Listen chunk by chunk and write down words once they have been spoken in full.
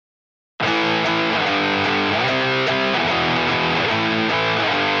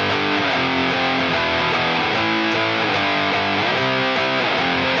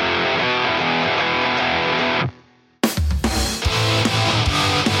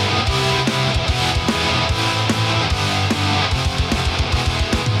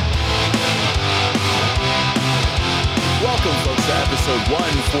episode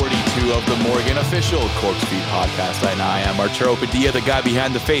 142 of the Morgan Official Corpse Feed podcast. And I am Arturo Padilla, the guy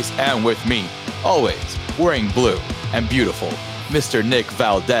behind the face, and with me, always, wearing blue and beautiful, Mr. Nick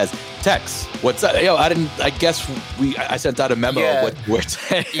Valdez. Tex, what's up? Yo, I sent out a memo of what we're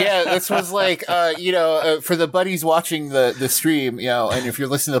saying. Yeah, this was like, for the buddies watching the stream, and if you're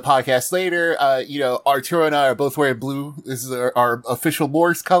listening to the podcast later, Arturo and I are both wearing blue. This is our official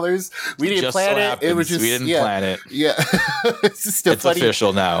Morgs colors. We didn't plan it. It was just, we didn't plan it. Yeah. It's just it's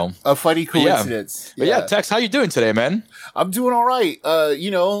official now. A funny coincidence. But yeah, Tex, how you doing today, man? I'm doing all right.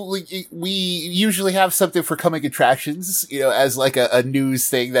 We usually have something for coming attractions, as like a news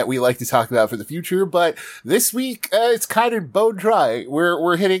thing that we like to talk about for the future, but this week it's kind of bone dry.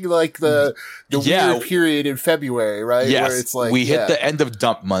 We're hitting like the weird period in February, right? Yes, where it's like we hit the end of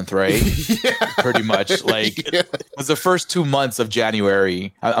dump month, right? Pretty much. Like it was the first 2 months of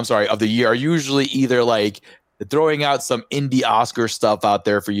January. I'm sorry, of the year are usually either like throwing out some indie Oscar stuff out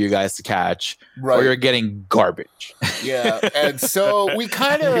there for you guys to catch, or you're getting garbage. Yeah, and so we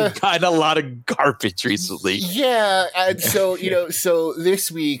kind of got a lot of garbage recently. Yeah, and so so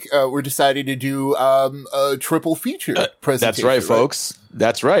this week we're deciding to do a triple feature presentation. That's right, folks.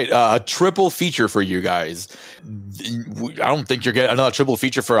 That's right. A triple feature for you guys. I don't think you're getting another triple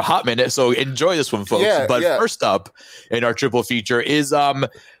feature for a hot minute, so enjoy this one, folks. First up in our triple feature is a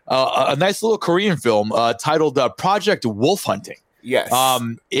nice little Korean film titled Project Wolf Hunting. Yes.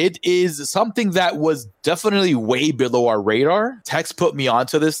 It is something that was definitely way below our radar. Tex put me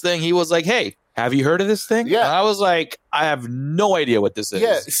onto this thing. He was like, "Hey, have you heard of this thing?" Yeah. And I was like, I have no idea what this is.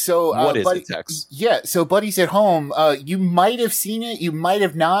 Yeah. So what is it, Tex? Yeah. So buddies at home, you might have seen it. You might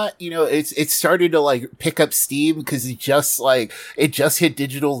have not. It started to like pick up steam because it just hit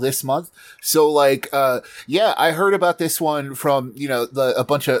digital this month. So I heard about this one from, a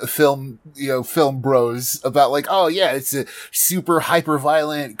bunch of film bros about like, oh yeah, it's a super hyper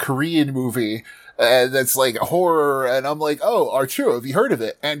violent Korean movie. That's like horror. And I'm like, oh, Arturo, have you heard of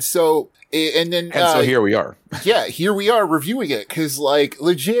it? And so here we are. Yeah, here we are reviewing it. Cause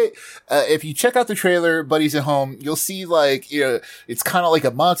legit, if you check out the trailer, buddies at home, you'll see it's kind of like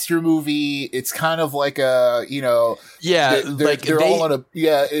a monster movie. It's kind of like a,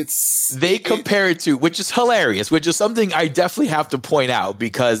 they compare it to, which is hilarious, which is something I definitely have to point out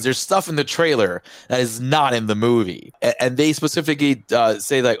because there's stuff in the trailer that is not in the movie. And they specifically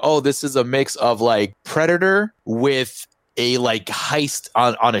say like, oh, this is a mix of like Predator with a like heist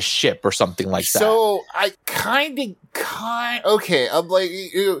on a ship or something like that. So I okay. I'm like,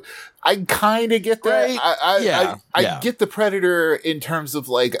 I kind of get that. Right? I get the Predator in terms of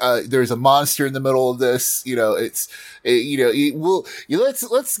like, there's a monster in the middle of this. Let's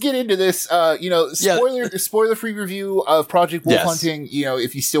get into this. Spoiler free review of Project Wolf Hunting.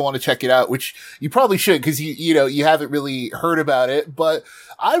 If you still want to check it out, which you probably should, because you haven't really heard about it. But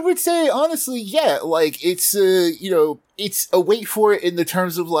I would say honestly, it's it's a wait for it in the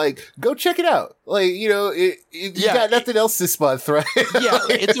terms of like, go check it out. Like, you got nothing else this month, right? Yeah,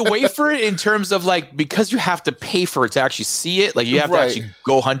 it's a wait for it in terms of like, because you have to pay for it to actually see it. Like you have to actually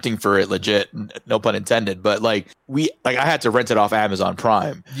go hunting for it, legit, no pun intended. But I had to rent it off Amazon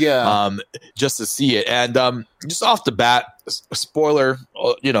Prime. Yeah. Just to see it. And just off the bat, spoiler,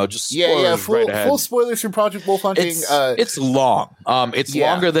 full spoilers from Project Wolf Hunting. It's long. It's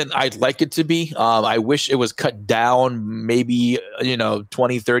longer than I'd like it to be. I wish it was cut down maybe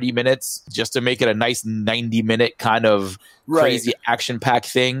 20, 30 minutes just to make it a nice 90-minute kind of crazy action-packed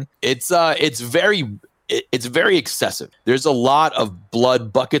thing. It's very excessive. There's a lot of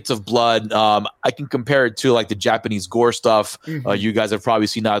blood, buckets of blood. I can compare it to like the Japanese gore stuff. Mm-hmm. You guys have probably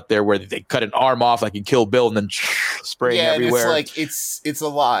seen out there where they cut an arm off like in Kill Bill and then spraying everywhere. And it's a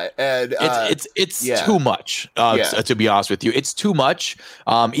lot, and it's too much. To be honest with you, it's too much.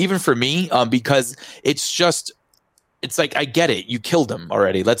 Even for me, because it's like, I get it. You killed him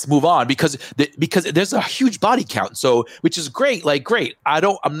already. Let's move on because there's a huge body count. So, which is great. Like, great.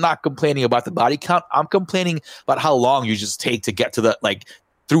 I'm not complaining about the body count. I'm complaining about how long you just take to get to the, like,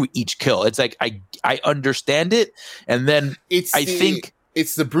 through each kill. It's like, I understand it. And then I think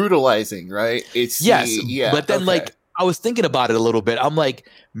it's the brutalizing, right? But then like, I was thinking about it a little bit. I'm like,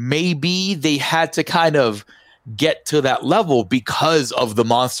 maybe they had to kind of get to that level because of the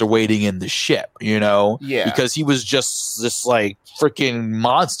monster waiting in the ship, because he was just this like freaking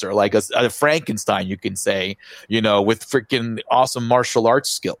monster, like a Frankenstein, you can say, with freaking awesome martial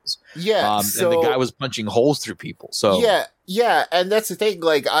arts skills. Yeah, and the guy was punching holes through people. So yeah, and that's the thing.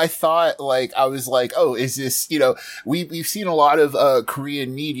 Like, I thought, like, I was like, oh, is this, you know, we've seen a lot of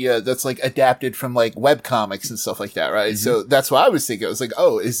Korean media that's like adapted from like web comics and stuff like that, right? Mm-hmm. So that's what I was thinking. I was like,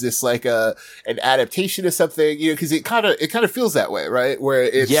 oh, is this like an adaptation of something? You know, because it kind of feels that way, right? Where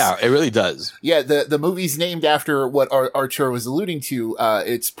it's it really does. Yeah, the movie's named after what Archer was alluding to.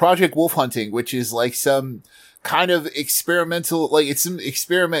 It's Project Wolf Hunting, which is like some kind of experimental, like it's some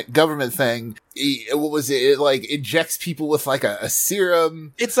experiment government thing. What was it? It like injects people with like a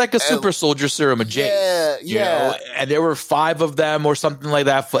serum. It's like a super soldier serum, a Jace. Yeah. And there were 5 of them or something like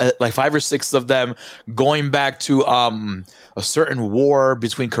that, like 5 or 6 of them going back to a certain war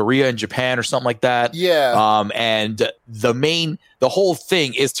between Korea and Japan or something like that. Yeah. And the whole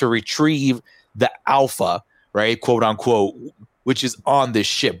thing is to retrieve the alpha, right? Quote unquote, which is on this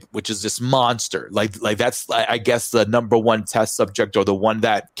ship, which is this monster. Like that's, I guess, the number one test subject, or the one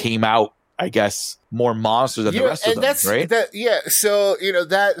that came out, I guess, more monster than the rest of them, right? So, you know,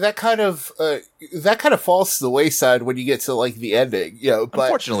 that kind of falls to the wayside when you get to like the ending, you know, but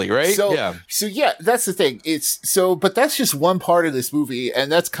unfortunately, right? So yeah, that's the thing. But that's just one part of this movie.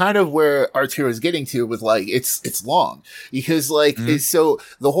 And that's kind of where Arturo is getting to with like, it's long because like, so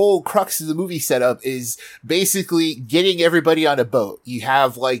the whole crux of the movie setup is basically getting everybody on a boat. You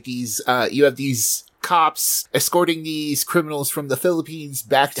have like these cops escorting these criminals from the Philippines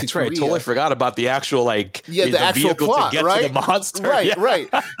back to Korea. Right. Totally forgot about the actual the actual plot, to get to the monster. Right.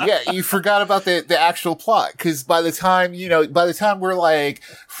 Yeah, you forgot about the actual plot because by the time we're like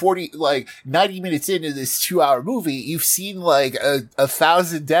 90 minutes into this 2-hour movie, you've seen like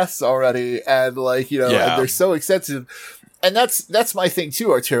 1,000 deaths already, and like and they're so extensive. And that's my thing too,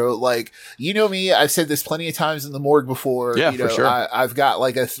 Arturo. Like, you know me, I've said this plenty of times in the morgue before. Yeah, for sure. I've got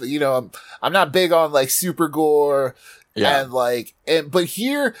like I'm not big on like super gore. Yeah. But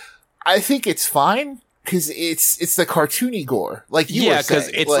here, I think it's fine because it's the cartoony gore. Like you were saying. Because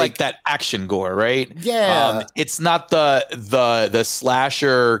it's like that action gore, right? Yeah. It's not the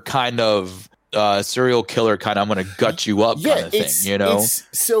slasher kind of serial killer kind of I'm gonna gut you up kind of thing, you know?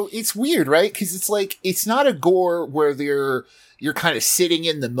 So it's weird, right? Because it's like it's not a gore where you're kind of sitting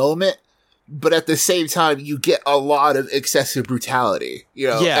in the moment, but at the same time you get a lot of excessive brutality, you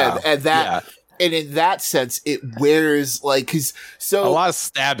know? And in that sense, it wears like a lot of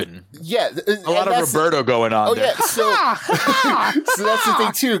stabbing. Yeah, a lot of Roberto going on. Oh there. yeah, so that's the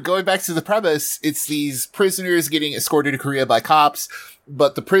thing too. Going back to the premise, it's these prisoners getting escorted to Korea by cops.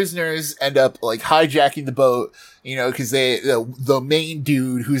 But the prisoners end up like hijacking the boat, you know, because the main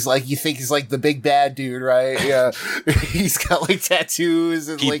dude who's like you think is like the big bad dude, right? Yeah, he's got like tattoos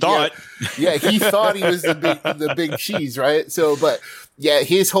and he thought he was the big cheese, right? So, but yeah,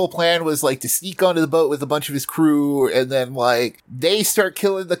 his whole plan was like to sneak onto the boat with a bunch of his crew, and then like they start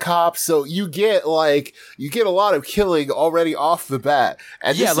killing the cops. So you get a lot of killing already off the bat,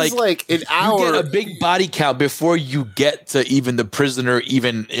 and this is like an hour. You get a big body count before you get to even the prisoner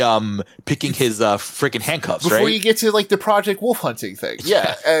even picking his freaking handcuffs. Before right? you get to like the Project Wolf Hunting thing,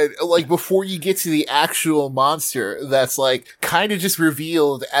 yeah, and like before you get to the actual monster that's like kind of just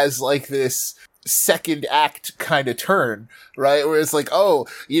revealed as like this second act kind of turn, right? Where it's like, oh,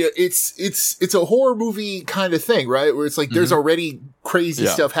 you know, it's a horror movie kind of thing, right? Where it's like there's already crazy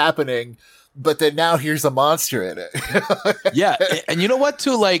stuff happening, but then now here's a monster in it. Yeah, and you know what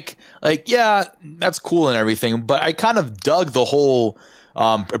too? Like yeah, that's cool and everything, but I kind of dug the whole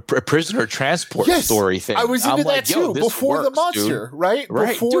prisoner transport story thing. I was into that too before the monster, dude. right?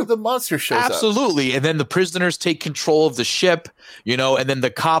 Before the monster shows up. Absolutely. And then the prisoners take control of the ship, you know, and then the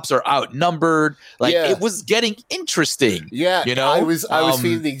cops are outnumbered. Like it was getting interesting. Yeah. You know, I was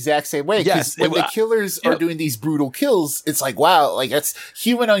feeling the exact same way. Because when the killers are doing these brutal kills, it's like, wow, like that's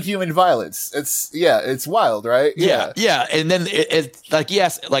human on human violence. It's wild, right? Yeah. Yeah. And then it's like,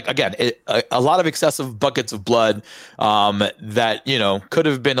 yes, like again, a lot of excessive buckets of blood that, you know, could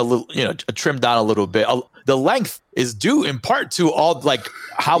have been a little, you know, trimmed down a little bit. The length is due in part to all like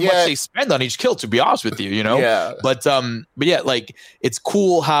how much they spend on each kill, to be honest with you, you know? Yeah. But yeah, like it's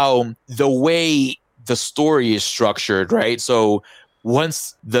cool how the way the story is structured, right? So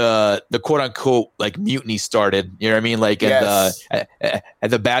once the quote unquote like mutiny started, you know what I mean? Like, and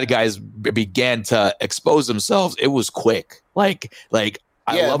the bad guys began to expose themselves, it was quick. Like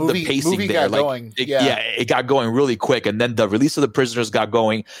I love the pacing there. It got going really quick, and then the release of the prisoners got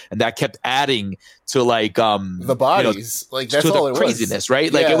going, and that kept adding to like the bodies, like that's to all the it craziness,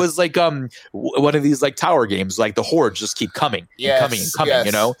 right? Like it was like one of these like tower games, like the hordes just keep coming and coming and coming,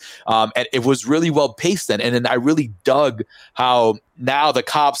 you know. And it was really well paced then, and then I really dug how now the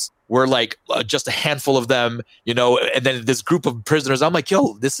cops were like just a handful of them, you know, and then this group of prisoners. I'm like,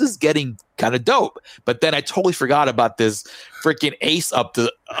 yo, this is getting kind of dope. But then I totally forgot about this freaking ace up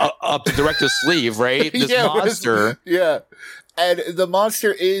the director's sleeve, right? This monster. Yeah. And the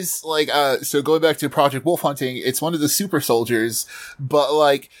monster is like, so going back to Project Wolf Hunting, it's one of the super soldiers, but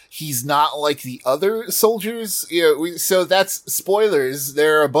like, he's not like the other soldiers. You know, so that's spoilers.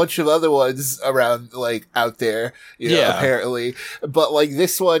 There are a bunch of other ones around, like, out there, you know, apparently. But like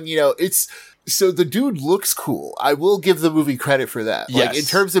this one, you know, so the dude looks cool. I will give the movie credit for that. Yes. Like, in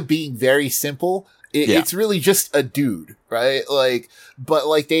terms of being very simple, it's really just a dude, right? Like, but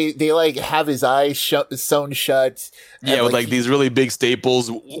like they like have his eyes sewn shut. Yeah, with like these really big staples,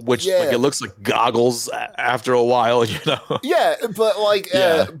 which like it looks like goggles after a while, you know? Yeah, but like,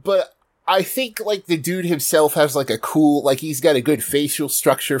 but I think like the dude himself has like a cool, like he's got a good facial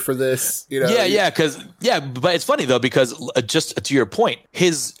structure for this, you know? But it's funny though, because just to your point,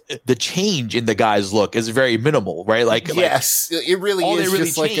 the change in the guy's look is very minimal, right? Like, yes, it really all is. They really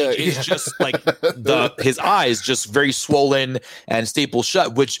just like is just like his eyes just very swollen and stapled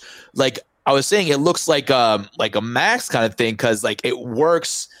shut, which like I was saying, it looks like a mask kind of thing, because like it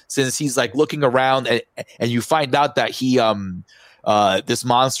works since he's like looking around and you find out that he this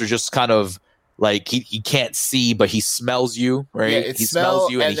monster just kind of like he can't see, but he smells you, right? Yeah, he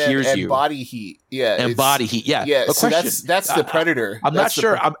smells you and he hears you. Body heat, and body heat, yeah. So that's the predator. I'm not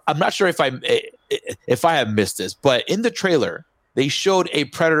sure. I'm not sure if I have missed this, but in the trailer they showed a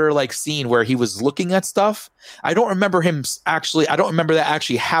predator like scene where he was looking at stuff. I don't remember that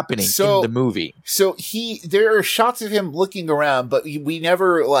actually happening in the movie. So there are shots of him looking around, but we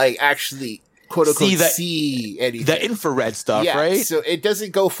never like actually quote unquote see anything. The infrared stuff, right? So it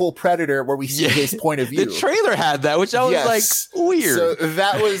doesn't go full predator where we see his point of view. The trailer had that, which I was like weird. So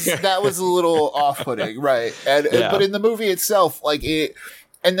that was a little off-putting, right? But in the movie itself, like it.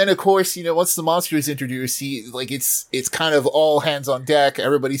 And then, of course, you know, once the monster is introduced, it's kind of all hands on deck.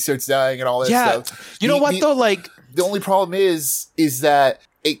 Everybody starts dying and all that stuff. You know what, though? Like, the only problem is that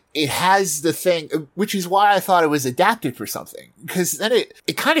it has the thing, which is why I thought it was adapted for something. Because then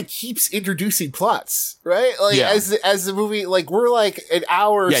it kind of keeps introducing plots, right? Like, as the movie, like, we're like an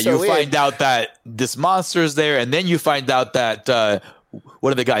hour or so you find out that this monster is there, and then you find out that,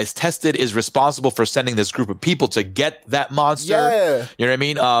 one of the guys tested is responsible for sending this group of people to get that monster. Yeah. You know what I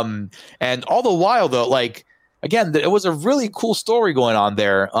mean? And all the while though, like, again, it was a really cool story going on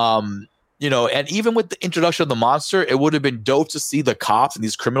there. You know, and even with the introduction of the monster, it would have been dope to see the cops and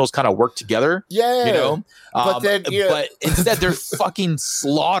these criminals kind of work together. Yeah. You know? But instead they're fucking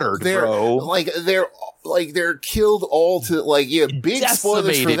slaughtered, bro. They're killed all to big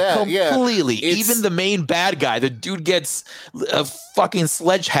spoilers for that. Completely. Even the main bad guy, the dude gets a fucking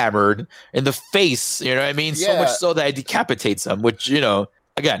sledgehammered in the face. You know what I mean? So much so that it decapitates him, which, you know,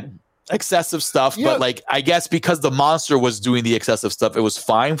 again, excessive stuff, but like I guess because the monster was doing the excessive stuff, it was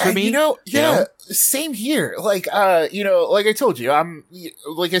fine for me. You know, same here. Like you know, like I told you, I'm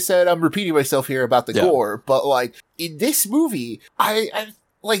repeating myself here about the gore, but like in this movie, I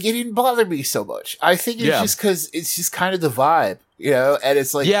like it didn't bother me so much. I think it's just because it's just kind of the vibe, you know, and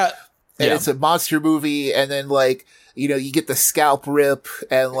it's like it's a monster movie, and then like, you know, you get the scalp rip,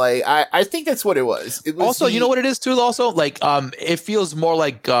 and like I think that's what it was. It was also, you know what it is too. Also, like it feels more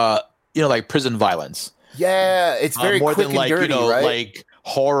like you know, like prison violence. Yeah, it's very more quick than like, and dirty, you know, right? like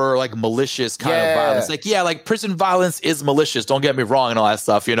horror, like malicious kind of violence. Like, like prison violence is malicious. Don't get me wrong and all that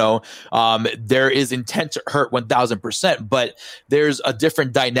stuff, you know. There is intent to hurt 1000%, but there's a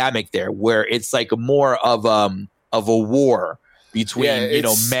different dynamic there where it's like more of a war between, you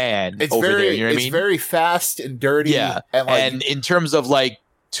know, man over there. You know what I mean? It's very fast and dirty. Yeah. And in terms of like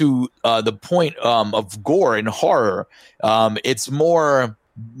to the point of gore and horror, it's more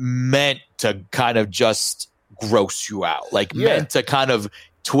meant to kind of just gross you out, like meant to kind of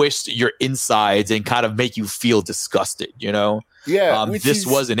twist your insides and kind of make you feel disgusted, you know? Yeah. This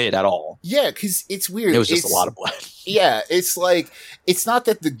wasn't it at all. Yeah, because it's weird. It was just a lot of blood. Yeah, it's like, it's not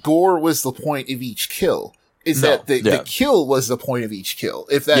that the gore was the point of each kill. That the kill was the point of each kill,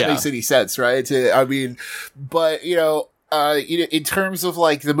 if that makes any sense, right? I mean, but, you know, in terms of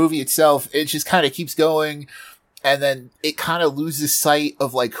like the movie itself, it just kind of keeps going. And then it kind of loses sight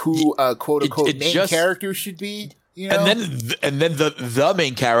of like who quote unquote main character should be, you know? And then the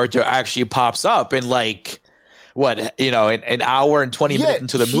main character actually pops up in like what, you know, an hour and 20 minutes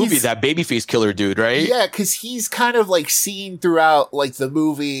into the movie, that babyface killer dude, right? Yeah, because he's kind of like seen throughout like the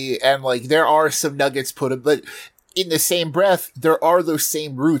movie, and like there are some nuggets put in, but in the same breath, there are those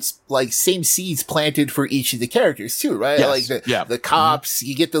same roots, like same seeds planted for each of the characters too, right? Yes. Like Yeah. the cops,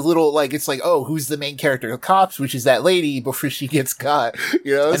 you get the little, like, it's like, oh, who's the main character of cops, which is that lady before she gets caught,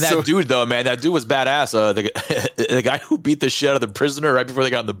 you know? And that dude though, man, that dude was badass. The guy who beat the shit out of the prisoner right before they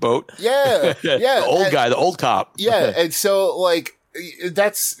got on the boat. Yeah. Yeah. The old guy, the old cop. Yeah. And so like,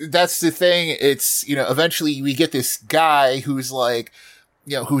 that's the thing. It's, you know, eventually we get this guy who's like,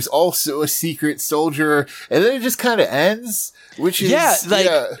 you know, who's also a secret soldier, and then it just kind of ends, which is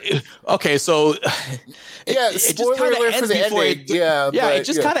okay, so it spoiler alert for the ending. It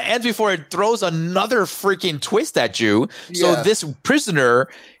just kind of ends before it throws another freaking twist at you. So this prisoner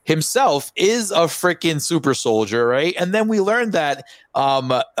himself is a freaking super soldier, right? And then we learn that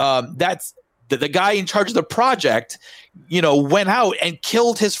that's the guy in charge of the project, you know, went out and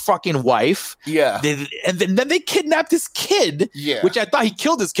killed his fucking wife. Yeah. And then they kidnapped this kid. Yeah. Which I thought he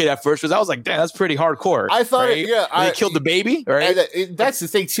killed this kid at first, because I was like, damn, that's pretty hardcore. I thought, right? They killed the baby, right? And that's the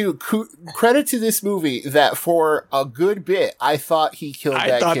thing, too. Credit to this movie that for a good bit, I thought he killed that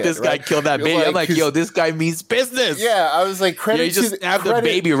kid. I thought this guy killed that baby. I'm like, yo, this guy means business. Yeah, I was like, credit he just stabbed the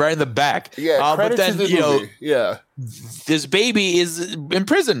baby right in the back. Yeah, but then, to the movie. Yeah. This baby is in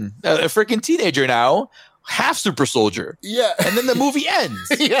prison, a freaking teenager now, half super soldier. Yeah. And then the movie ends.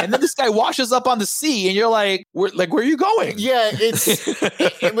 Yeah. And then this guy washes up on the sea, and you're like, where are you going? Yeah,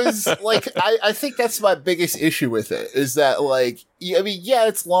 it was like, I think that's my biggest issue with it, is that, like, I mean, yeah,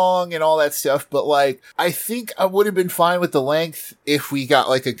 it's long and all that stuff, but like, I think I would have been fine with the length if we got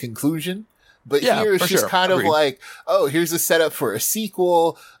like a conclusion. But here it's just kind of like, oh, here's a setup for a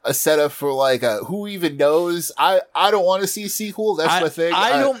sequel, a setup for like who even knows. I don't want to see a sequel. That's my thing.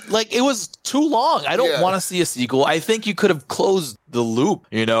 I don't like, it was too long. I don't want to see a sequel. I think you could have closed the loop,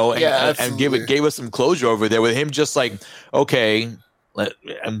 you know, and gave us some closure over there with him just like, okay,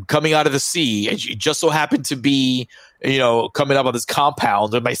 I'm coming out of the sea, and you just so happen to be, you know, coming up on this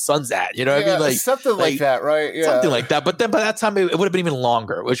compound where my son's at, you know what I mean? Like something like that, right? Yeah. Something like that. But then by that time, it would have been even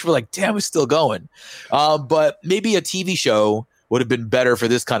longer, which we're like, damn, we're still going. But maybe a TV show would have been better for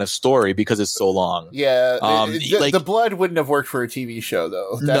this kind of story because it's so long. Yeah. The blood wouldn't have worked for a TV show,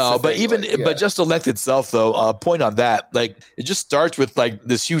 though. But just the length itself, though, point on that, like, it just starts with like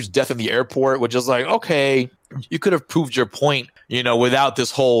this huge death in the airport, which is like, okay, you could have proved your point, you know, without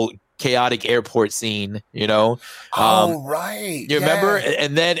this whole chaotic airport scene, you know. Right. You remember?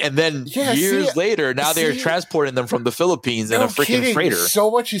 And then years later, now they're transporting them from the Philippines in a freaking freighter.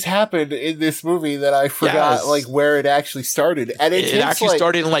 So much has happened in this movie that I forgot like where it actually started. And it actually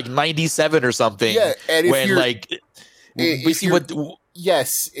started in like 97 or something. Yeah, and when like we see what.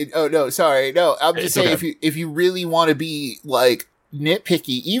 Yes. I'm just saying, if you really want to be like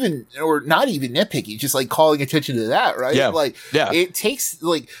nitpicky, even, or not even nitpicky, just like calling attention to that, right? It takes,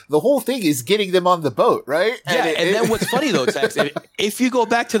 like, the whole thing is getting them on the boat, right? And then what's funny though, Tex, if you go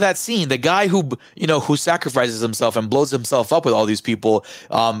back to that scene, the guy who sacrifices himself and blows himself up with all these people,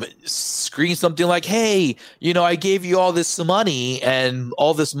 screams something like, hey, you know, I gave you all this money, and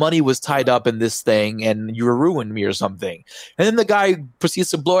all this money was tied up in this thing, and you ruined me or something. And then the guy proceeds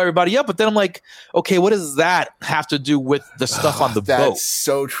to blow everybody up, but then I'm like, okay, what does that have to do with the stuff on the boat? That's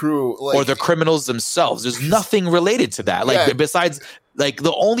so true. Like, or the criminals themselves. There's nothing related to that. Like, besides, like,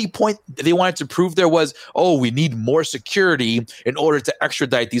 the only point they wanted to prove there was, oh, we need more security in order to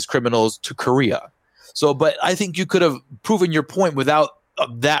extradite these criminals to Korea. So, but I think you could have proven your point without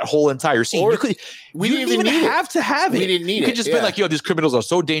that whole entire scene. We didn't even have to have it. We didn't need it. You could just be like, yo, these criminals are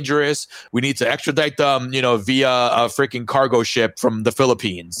so dangerous. We need to extradite them, you know, via a freaking cargo ship from the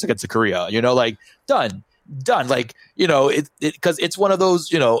Philippines to get to Korea. You know, like, done. Like, you know, because it's one of those,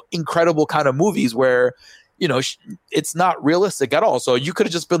 you know, incredible kind of movies where, you know, it's not realistic at all. So you could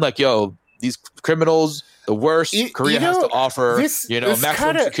have just been like, yo, these criminals, the worst Korea has to offer,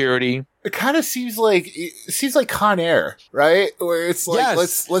 maximum security. It kind of seems like Con Air, right? Where it's like,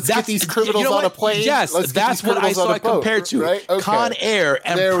 let's get these criminals on a plane. Yes, that's what I saw it compared to. Right? Okay. Con Air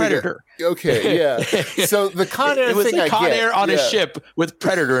and Predator. Okay, yeah. So the Con Air thing, like Con Air on a ship with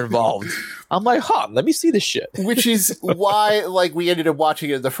Predator involved. I'm like, let me see this shit. Which is why, like, we ended up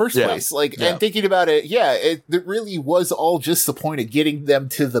watching it in the first place. Like, and thinking about it, it really was all just the point of getting them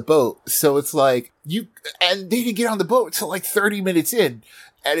to the boat. So it's like, and they didn't get on the boat until like 30 minutes in.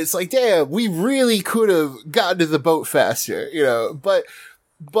 And it's like, damn, we really could have gotten to the boat faster, you know, but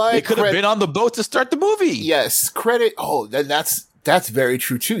they could have been on the boat to start the movie. Yes. Credit. Oh, then that's That's very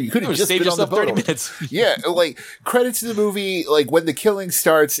true too. You could have just saved been on the yourself 30 boat. minutes. Yeah, like credits to the movie, like when the killing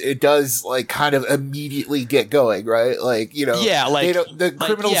starts, it does like kind of immediately get going, right? Like, you know, yeah, like the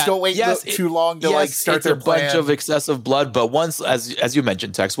criminals don't wait too long to like start their plan. It's a bunch of excessive blood, but once, as you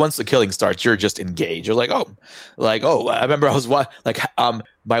mentioned, Tex, once the killing starts, you're just engaged. You're like, I remember I was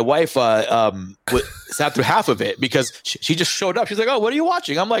my wife sat through half of it because she just showed up. She's like, "Oh, what are you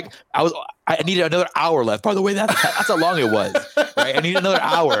watching?" I'm like, I needed another hour left. By the way, that's how long it was. Right? I needed another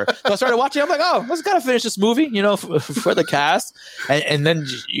hour. So I started watching. I'm like, "Oh, let's gotta finish this movie," you know, for the cast. And then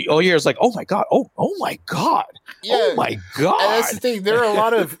all year it's like, "Oh my god! Oh my god! Yeah. Oh my god!" And that's the thing. There are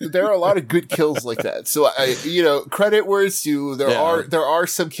a lot of good kills like that. So credit where it's due. There are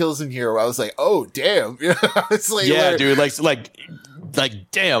some kills in here where I was like, "Oh damn!" It's like, dude,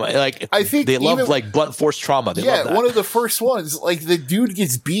 like damn, like I think they love like blunt force trauma. They love that. One of the first ones, like the dude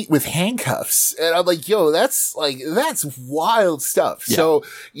gets beat with handcuffs, and I'm like, yo, that's wild stuff. Yeah. So,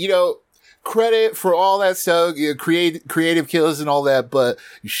 credit for all that stuff, creative kills and all that, but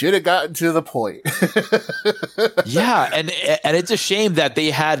you should have gotten to the point. Yeah, and it's a shame that they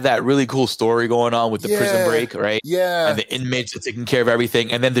had that really cool story going on with the prison break, right? Yeah. And the inmates are taking care of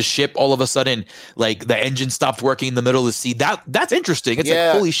everything, and then the ship all of a sudden, like the engine stopped working in the middle of the sea. That's interesting. It's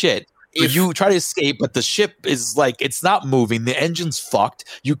like, holy shit. You try to escape, but the ship is like, it's not moving. The engine's fucked.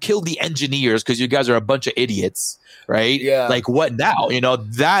 You kill the engineers because you guys are a bunch of idiots, right? Yeah. Like, what now?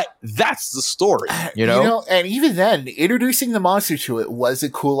 That's the story, And even then, introducing the monster to it was a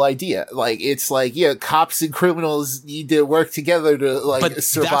cool idea. Like, it's like, cops and criminals need to work together to,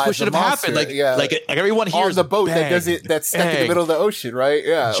 survive. That's what should have happened. Like everyone here on the boat that's stuck in the middle of the ocean, right?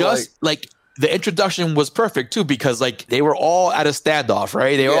 Yeah. The introduction was perfect too, because like they were all at a standoff,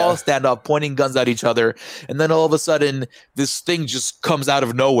 right? They were all standoff, pointing guns at each other. And then all of a sudden this thing just comes out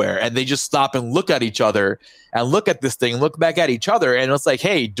of nowhere and they just stop and look at each other and look at this thing, look back at each other. And it's like,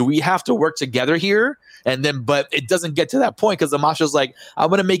 hey, do we have to work together here? And then, but it doesn't get to that point because the mafia's like, I'm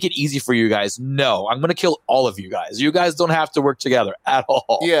going to make it easy for you guys. No, I'm going to kill all of you guys. You guys don't have to work together at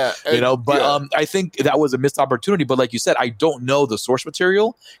all. Yeah. I think that was a missed opportunity. But like you said, I don't know the source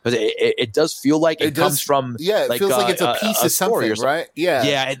material because it does feel like it comes from. Yeah, it feels like it's a piece of something, right? Yeah.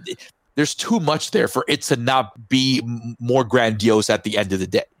 Yeah. There's too much there for it to not be more grandiose at the end of the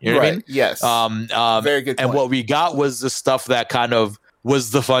day. You know what I mean? Yes. Very good point. And what we got was the stuff that kind of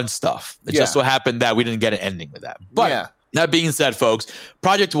was the fun stuff. It just so happened that we didn't get an ending with that. But that being said, folks,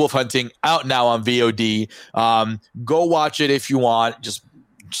 Project Wolf Hunting out now on VOD. Go watch it if you want. Just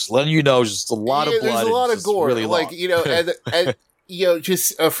letting you know, just a lot of blood. There's a lot of gore. Really long. And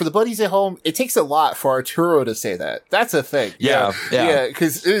just for the buddies at home, it takes a lot for Arturo to say that. That's a thing. Yeah.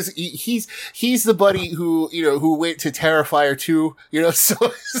 Because he's the buddy who went to Terrifier 2. So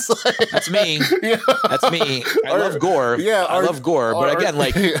it's like, that's me. That's me. I love gore. Yeah, I love gore. But again,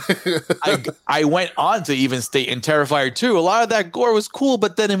 like I went on to even state in Terrifier 2, a lot of that gore was cool,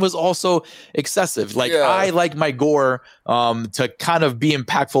 but then it was also excessive. Like I like my gore to kind of be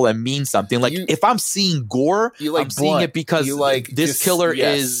impactful and mean something. Like if I'm seeing gore, I'm seeing it because this killer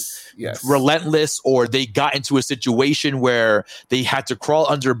is relentless, or they got into a situation where they had to crawl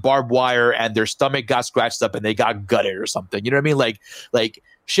under barbed wire and their stomach got scratched up and they got gutted or something. You know what I mean? Like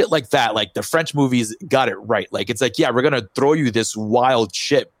shit like that. Like the French movies got it right. Like it's like, we're gonna throw you this wild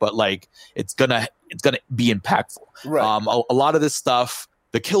shit, but like it's gonna be impactful. Right. A lot of this stuff,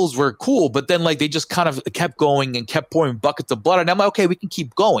 the kills were cool, but then like they just kind of kept going and kept pouring buckets of blood. And I'm like, okay, we can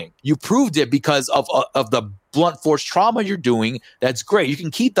keep going. You proved it because of the blunt force trauma you're doing. That's great. You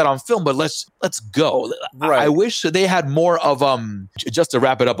can keep that on film, but let's go. Right. I wish they had more of just to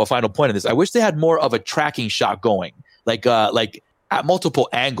wrap it up, a final point of this. I wish they had more of a tracking shot going, like at multiple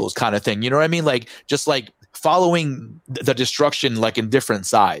angles kind of thing. You know what I mean? Like just like following the destruction like in different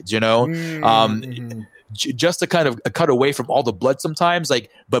sides, just to kind of cut away from all the blood sometimes,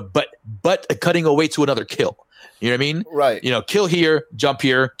 like, but cutting away to another kill. You know what I mean? Right. Kill here, jump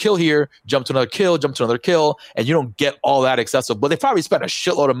here, kill here, jump to another kill, and you don't get all that excessive. But they probably spent a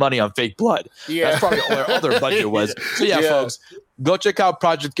shitload of money on fake blood. Yeah. That's probably all their budget was. So folks, go check out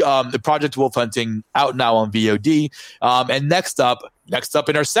the Project Wolf Hunting out now on VOD. And next up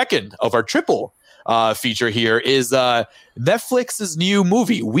in our second of our triple feature here is Netflix's new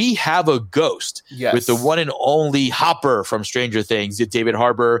movie, We Have a Ghost, with the one and only Hopper from Stranger Things, David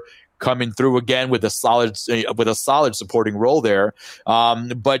Harbour, coming through again with a solid supporting role there.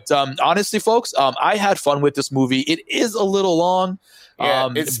 But honestly, folks, I had fun with this movie. It is a little long.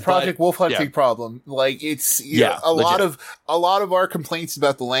 It's Project Wolf Hunting problem. Like it's a lot of our complaints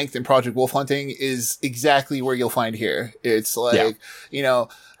about the length in Project Wolf Hunting is exactly where you'll find here. It's like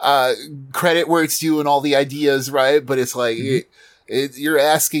credit where it's due and all the ideas, right? But it's like you're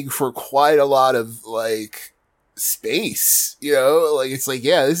asking for quite a lot of like space, you know, like it's like,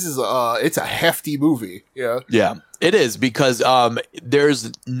 yeah, this is it's a hefty movie, you know? Yeah, it is, because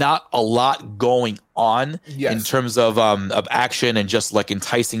there's not a lot going on in terms of action and just like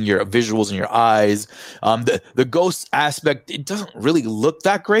enticing your visuals in your eyes. The ghost aspect, it doesn't really look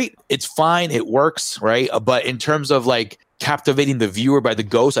that great. It's fine, it works, right? But in terms of like captivating the viewer by the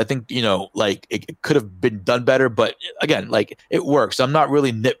ghost, I think, you know, like it could have been done better, but again, like it works. I'm not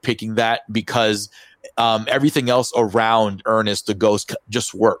really nitpicking that, because everything else around Ernest the ghost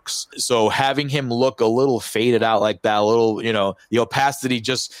just works. So having him look a little faded out like that, a little, you know, the opacity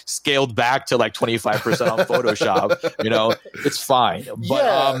just scaled back to like 25% on Photoshop, you know, it's fine.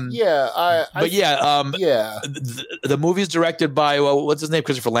 But the movie is directed by, well, what's his name?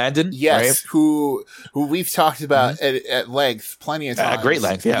 Christopher Landon. Yes, right? who we've talked about at length, plenty of times. At great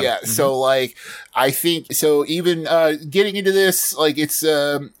length, yeah. Yeah. So like, I think so. Even getting into this, like, it's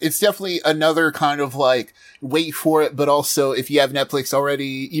definitely another kind of like wait for it, but also if you have Netflix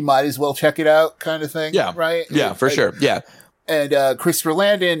already, you might as well check it out, kind of thing. Yeah. Right. Yeah, for sure. Yeah. And Christopher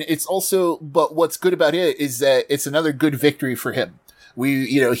Landon, it's also, but what's good about it is that it's another good victory for him.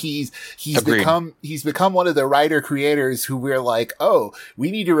 He's become one of the writer creators who we're like, oh,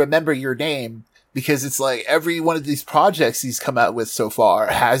 we need to remember your name, because it's like every one of these projects he's come out with so far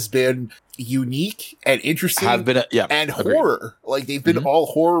has been unique and interesting, and horror. Like they've been all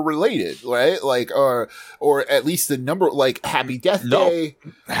horror related, right? Like, or at least the number, like Happy Death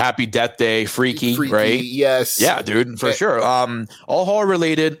Day, Freaky, right? Yes, yeah, dude, for sure. All horror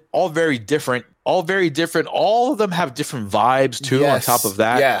related, all very different. All of them have different vibes too. Yes. On top of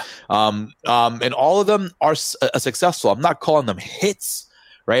that, and all of them are successful. I'm not calling them hits,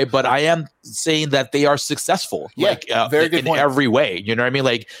 right? But I am saying that they are successful, very good in point. Every way. You know what I mean?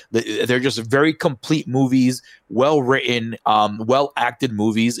 Like they're just very complete movies, well written, well acted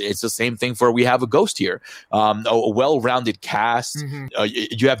movies. It's the same thing for We Have a Ghost here. A well rounded cast. Mm-hmm.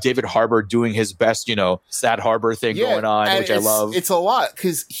 You have David Harbour doing his best, you know, sad Harbour thing going on, which I love. It's a lot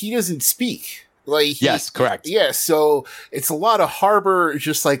because he doesn't speak. Yes, correct. Yeah, so it's a lot of Harbour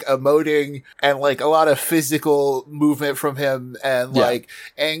just like emoting and like a lot of physical movement from him, and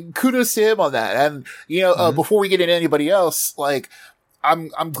and kudos to him on that. And you know, before we get into anybody else, like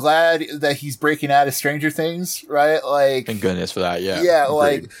I'm glad that he's breaking out of Stranger Things, right? Like, thank goodness for that. Yeah, yeah.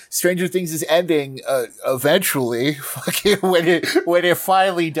 Like Stranger Things is ending eventually. Fucking when it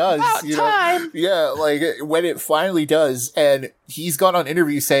finally does, about time. Yeah, like when it finally does, and he's gone on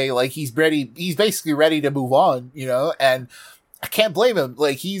interviews saying like he's ready. He's basically ready to move on, you know, and I can't blame him.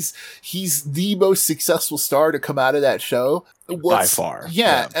 Like he's the most successful star to come out of that show. By far.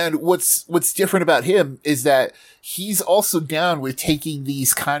 Yeah. And what's different about him is that he's also down with taking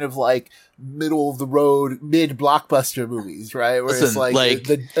these kind of like middle of the road, mid blockbuster movies, right? Where it's like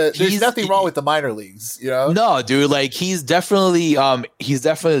there's nothing wrong with the minor leagues, you know? No, dude, like he's definitely a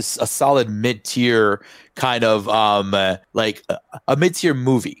solid mid-tier kind of like a mid-tier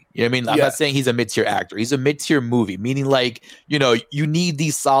movie. You know what I mean? I'm not saying he's a mid-tier actor. He's a mid-tier movie, meaning like, you know, you need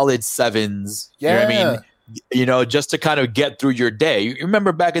these solid sevens. You know what I mean? You know, just to kind of get through your day. You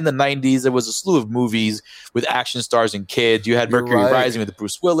remember back in the 90s, there was a slew of movies with action stars and kids. You had Mercury Rising with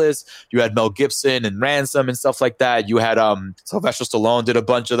Bruce Willis. You had Mel Gibson and Ransom and stuff like that. You had Sylvester Stallone did a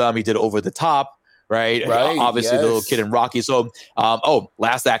bunch of them. He did Over the Top. Right. Obviously, the little kid in Rocky. So,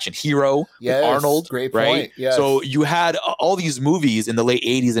 Last Action Hero, with Arnold. Great right? point. Yes. So you had all these movies in the late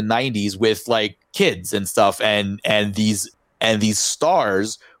 80s and 90s with like kids and stuff, and these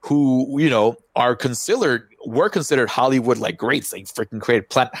stars who, you know, were considered Hollywood like greats. They freaking created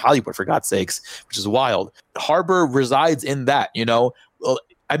Planet Hollywood, for God's sakes, which is wild. Harbour resides in that, you know.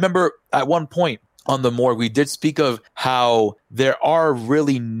 I remember at one point on the Morgue, we did speak of how there are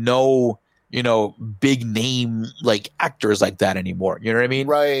really no, you know, big name like actors like that anymore. You know what I mean?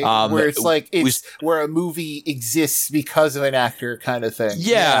 Right. Where it's like where a movie exists because of an actor kind of thing.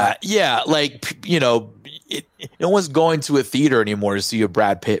 Yeah. Like, you know, no one's going to a theater anymore to see a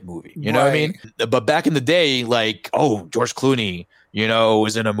Brad Pitt movie. You know what I mean? But back in the day, like, oh, George Clooney, you know,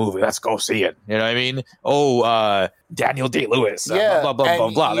 was in a movie. Let's go see it. You know what I mean? Oh, Daniel Day-Lewis. Blah, blah, blah,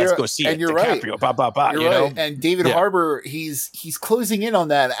 blah. Let's go see it. You're DiCaprio, right. Blah, blah, blah. You're right. Know? And David Harbour, he's closing in on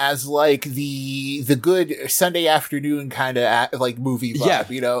that as like the good Sunday afternoon kind of like movie vibe,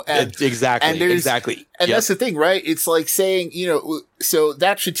 you know? And, exactly. And that's the thing, right? It's like saying, you know, so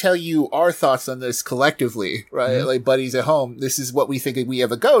that should tell you our thoughts on this collectively, right? Mm-hmm. Like buddies at home, this is what we think We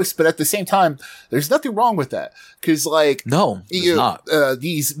Have a Ghost, but at the same time, there's nothing wrong with that. Cause like, no,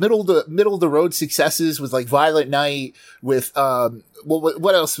 these middle of the road successes with like Violent Night Night with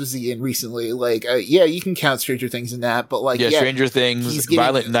what else was he in recently? Like yeah, you can count Stranger Things in that, but like Stranger Things,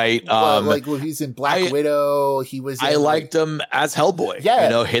 Violent Night. He's in Black Widow. He was. I liked him as Hellboy.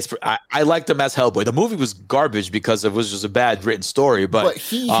 Yeah, I liked him as Hellboy. The movie was garbage because it was just a bad written story, but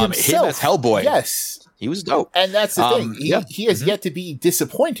he himself, him as Hellboy, yes. He was dope. And that's the thing. He has yet to be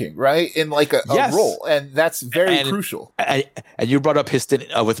disappointing, right? In like a role. And that's very crucial. And you brought up his stint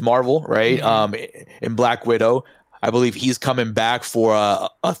with Marvel, right? In Black Widow. I believe he's coming back for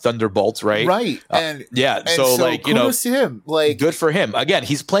a Thunderbolt, right? Right. So like, kudos to him. Like, good for him. Again,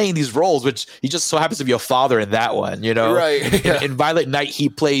 he's playing these roles, which he just so happens to be a father in that one, Right. In Violent Night, he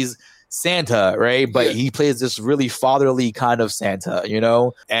plays Santa, right? But he plays this really fatherly kind of Santa,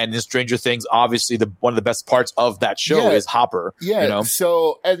 And in Stranger Things, obviously one of the best parts of that show is Hopper. Yeah.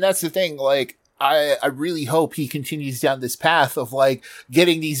 So, and that's the thing, like, I really hope he continues down this path of like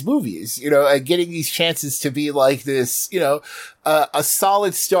getting these movies, and getting these chances to be like this, a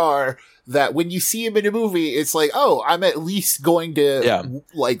solid star that when you see him in a movie, it's like, oh, I'm at least going to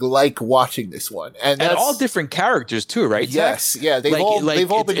like watching this one. And all different characters too, right? Yes. Yeah. They've all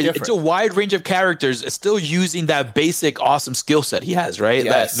been different. It's a wide range of characters still using that basic awesome skill set he has, right?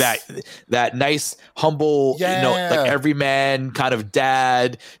 Yes. That nice, humble, like everyman kind of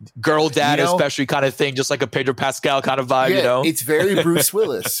dad, girl dad, especially kind of thing, just like a Pedro Pascal kind of vibe, It's very Bruce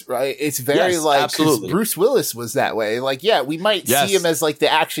Willis, right? It's very absolutely. Bruce Willis was that way. Like, we might see him as like the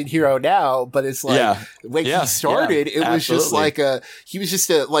action hero now, but it's like when he started, it was just like he was just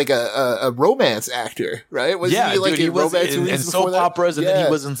a romance actor, right? Wasn't he like he was in soap operas, and then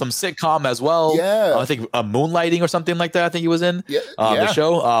he was in some sitcom as well. Yeah, I think Moonlighting or something like that. I think he was in the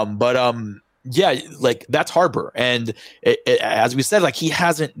show. Like that's Harbor, and as we said, like he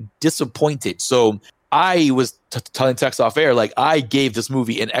hasn't disappointed. So I was telling Tex off air, like I gave this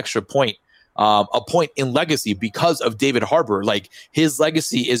movie an extra point. A point in legacy because of David Harbour. Like his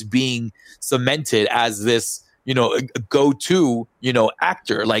legacy is being cemented as this, a go-to,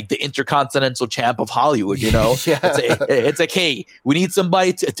 actor, like the intercontinental champ of Hollywood, It's like, hey, we need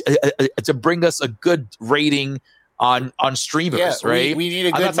somebody to bring us a good rating on streamers, right? We need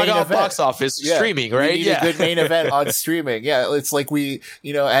a good main event. Box office streaming, right? We need a good main event on streaming. Yeah, it's like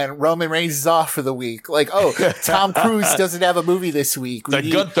and Roman Reigns is off for the week. Like, oh, Tom Cruise doesn't have a movie this week.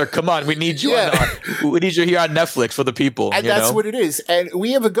 Gunther, come on, we need you. We need you here on Netflix for the people. And that's what it is. And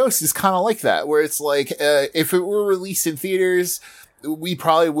We Have a Ghost is kind of like that, where it's like if it were released in theaters, we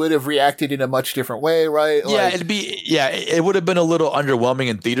probably would have reacted in a much different way, right? It would have been a little underwhelming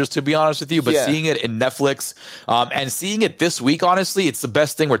in theaters, to be honest with you, but seeing it in Netflix, and seeing it this week, honestly, it's the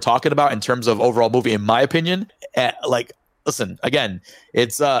best thing we're talking about in terms of overall movie, in my opinion. Listen, again,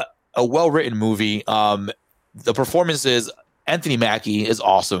 it's a well-written movie. The performances, Anthony Mackie is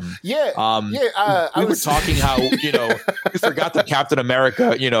awesome. We were talking how, we forgot that Captain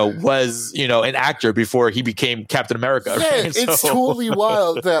America, was, an actor before he became Captain America. Yeah, right? It's totally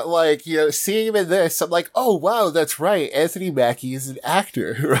wild that seeing him in this, I'm like, oh wow, that's right. Anthony Mackie is an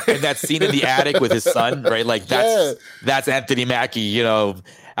actor, right? And that scene in the attic with his son, right? Like that's Anthony Mackie,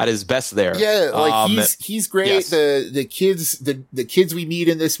 at his best there. Yeah, like he's great. Yes. The kids we meet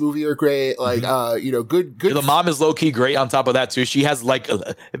in this movie are great. Like good. The mom is low key great on top of that too. She has like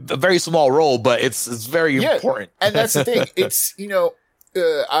a very small role, but it's very important. And that's the thing. It's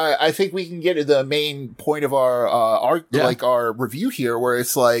I think we can get to the main point of our review here, where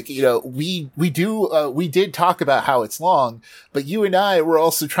it's like, we did talk about how it's long, but you and I were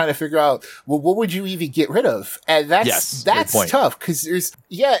also trying to figure out, well, what would you even get rid of? And that's tough, because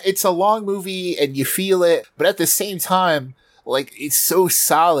it's a long movie and you feel it, but at the same time, like, it's so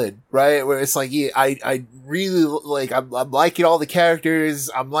solid, right? Where it's like, I really like, I'm liking all the characters.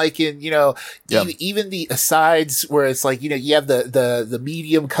 I'm liking, even the asides where it's like, you have the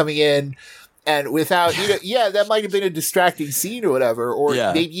medium coming in, and without, that might have been a distracting scene or whatever, or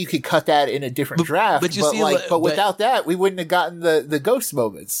maybe you could cut that in a different draft. But without that, we wouldn't have gotten the ghost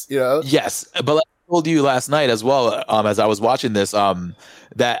moments, Yes. But like I told you last night as well, as I was watching this,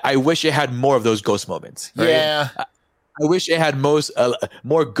 that I wish it had more of those ghost moments. Right? Yeah. I wish it had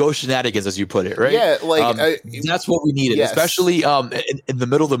more ghost shenanigans, as you put it, right? Yeah, that's what we needed, especially in the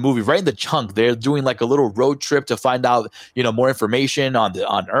middle of the movie, right in the chunk. They're doing like a little road trip to find out, more information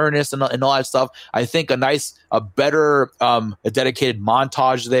on Ernest and all that stuff. I think a better a dedicated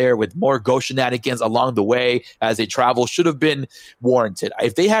montage there with more ghost shenanigans along the way as they travel should have been warranted.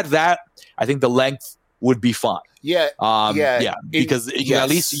 If they had that, I think the length would be fine. Because at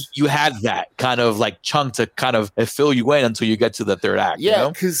least you had that kind of like chunk to kind of fill you in until you get to the third act. Yeah,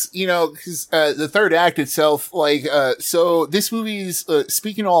 because the third act itself, like, so this movie's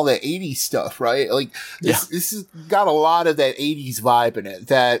speaking of all the '80s stuff, right? Like, this has got a lot of that '80s vibe in it.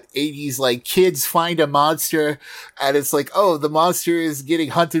 That '80s, like, kids find a monster, and it's like, oh, the monster is getting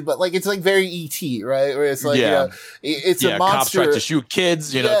hunted, but like it's like very E.T., right? Where it's like, it's a monster. Cops try to shoot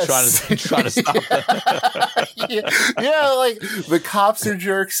kids, trying to stop them. Like the cops are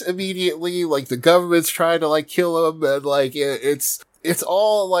jerks immediately. Like the government's trying to like kill them, and like it's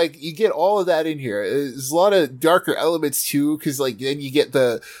all like you get all of that in here. There's a lot of darker elements too, because like then you get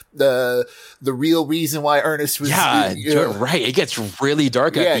the real reason why Ernest was. Yeah, you're right. It gets really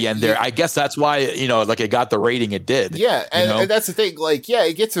dark at the end there. I guess that's why like it got the rating it did. Yeah, and that's the thing. Like,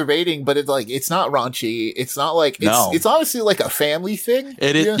 it gets a rating, but it's not raunchy. It's not like it's honestly like a family thing.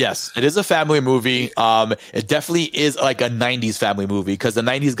 It is. Yes, it is a family movie. It definitely is like a '90s family movie because the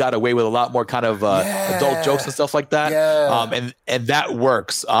 '90s got away with a lot more kind of adult jokes and stuff like that. Yeah. And that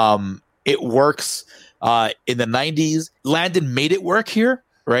works. It works in the '90s. Landon made it work here,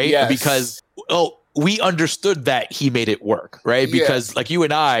 right? Yes. Because we understood that he made it work, right? Because like you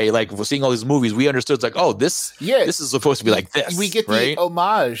and I, like seeing all these movies, we understood it's like, oh, this is supposed to be like this. We get the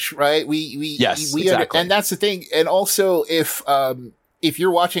homage, right? We exactly. And that's the thing. And also, if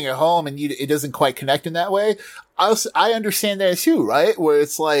you're watching at home and it doesn't quite connect in that way, I understand that too, right? Where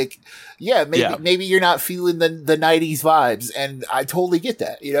it's like, maybe you're not feeling the '90s vibes, and I totally get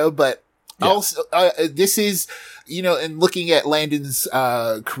that, but also, this is, and looking at Landon's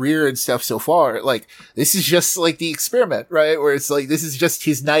career and stuff so far, like, this is just like the experiment, right? Where it's like, this is just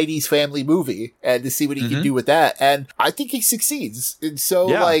his '90s family movie, and to see what he can do with that. And I think he succeeds. And so,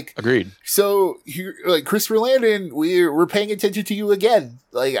 agreed. So, here, like, Christopher Landon, we're paying attention to you again.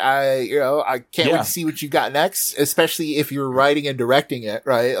 Like, I can't wait to see what you got next, especially if you're writing and directing it,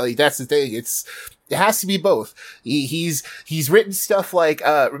 right? Like, that's the thing. It has to be both. He's written stuff like,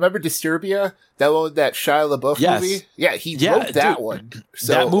 remember Disturbia? That Shia LaBeouf movie? Yeah, he wrote that one.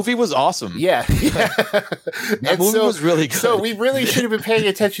 So, that movie was awesome. Yeah. That movie was really good. So we really should have been paying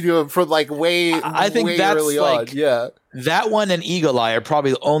attention to him from like way that's early on. Yeah. That one and Eagle Eye are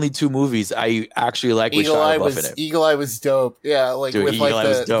probably the only two movies I actually like with Shia LaBeouf in it. Eagle Eye was dope. Yeah, like with Eagle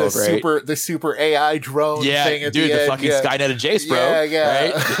like the super AI drone thing at the end. The fucking Skynet and Jace, bro.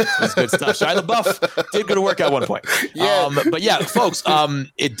 Yeah. Right? That's good stuff. Shia LaBeouf did good work at one point. Yeah. But yeah, folks,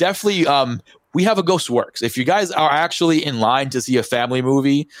 it definitely we have a Ghost Works. If you guys are actually in line to see a family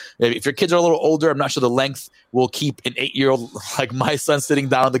movie, if your kids are a little older, I'm not sure the length will keep an 8-year-old like my son sitting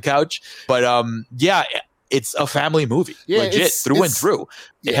down on the couch. But it's a family movie, legit through and through.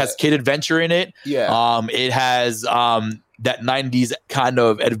 It has kid adventure in it. Yeah. It has that 90s kind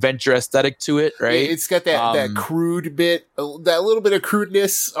of adventure aesthetic to it, right? It's got that crude bit, that little bit of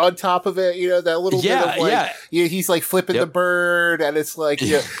crudeness on top of it, that little bit of like, he's like flipping the bird, and it's like,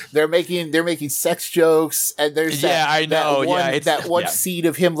 they're making sex jokes, and there's that one scene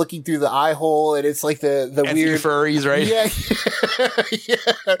of him looking through the eye hole, and it's like the weird furries, right?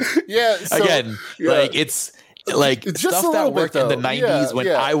 Yeah. So, again, like it's like stuff that worked in the 90s when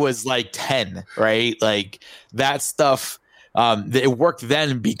I was like 10, right? Like that stuff. It worked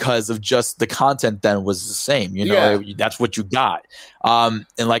then because of just the content then was the same, that's what you got. And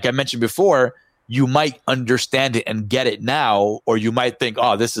like I mentioned before, you might understand it and get it now, or you might think,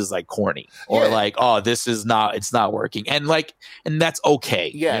 oh, this is like corny, or like, oh, this is not, it's not working. And like, and that's okay.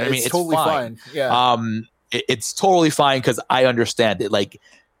 Yeah. I mean, it's totally fine. Yeah. It's totally fine because I understand it. Like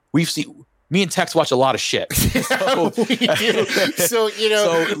me and Tex watch a lot of shit. So, we do. So,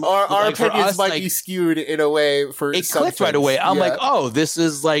 our opinions might be skewed in a way for it clicked right away. I'm like, oh, this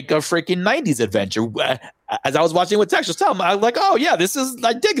is like a freaking 90s adventure. As I was watching with Tex just tell him, I'm like, oh yeah,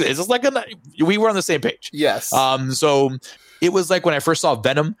 I dig this. It's like we were on the same page. Yes. So it was like when I first saw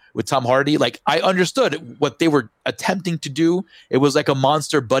Venom with Tom Hardy, like I understood what they were attempting to do. It was like a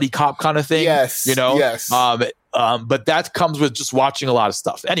monster buddy cop kind of thing. Yes. Yes. But that comes with just watching a lot of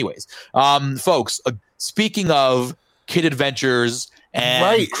stuff. Anyways, folks, speaking of kid adventures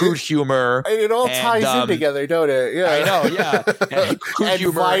and crude humor. And it all ties in together, don't it? Yeah. I know, yeah. And crude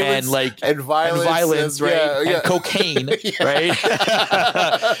humor violence, and violence, right? And cocaine, right?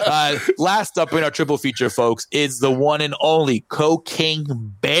 Last up in our triple feature, folks, is the one and only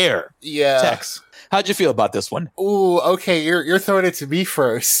Cocaine Bear. Yeah. Tex, how'd you feel about this one? Ooh, okay, you're throwing it to me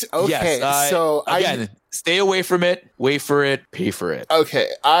first. Okay, yes, so again, stay away from it, wait for it, pay for it. Okay,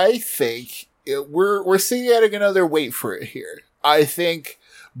 I think we're seeing another wait for it here. I think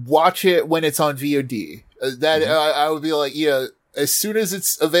watch it when it's on VOD. I would be like, as soon as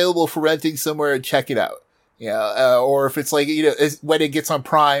it's available for renting somewhere, check it out. Yeah, or if it's like, when it gets on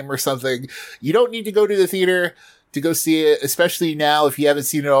Prime or something, you don't need to go to the theater to go see it, especially now if you haven't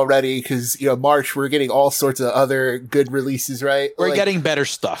seen it already, because, March, we're getting all sorts of other good releases, right? We're getting better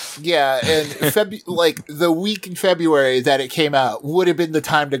stuff. Yeah, and the week in February that it came out would have been the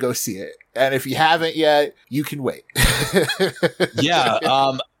time to go see it. And if you haven't yet, you can wait.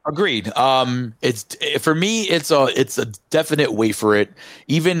 Yeah, agreed. It's for me. It's a definite wait for it.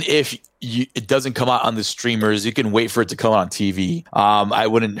 Even if it doesn't come out on the streamers, you can wait for it to come out on TV. I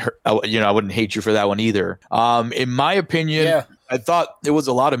wouldn't hate you for that one either. In my opinion, I thought there was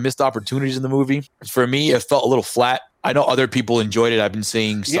a lot of missed opportunities in the movie. For me, it felt a little flat. I know other people enjoyed it. I've been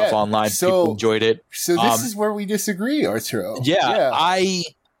seeing stuff online. People enjoyed it. So this is where we disagree, Arturo. Yeah.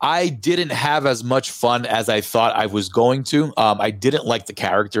 I didn't have as much fun as I thought I was going to. I didn't like the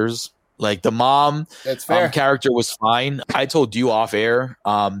characters. Like the mom character was fine. I told you off air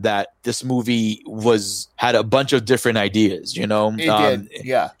that this movie had a bunch of different ideas, It did.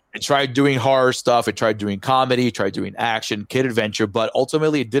 Yeah. It tried doing horror stuff. It tried doing comedy. It tried doing action, kid adventure. But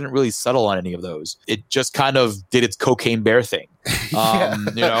ultimately, it didn't really settle on any of those. It just kind of did its Cocaine Bear thing. And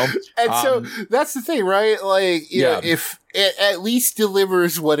so that's the thing, right? Like, if it at least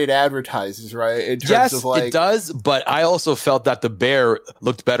delivers what it advertises, right? In terms of it does. But I also felt that the bear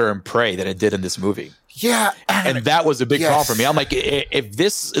looked better in Prey than it did in this movie. Yeah. And that was a big call for me. I'm like, if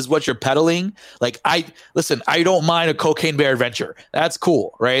this is what you're peddling, like, I don't mind a Cocaine Bear adventure. That's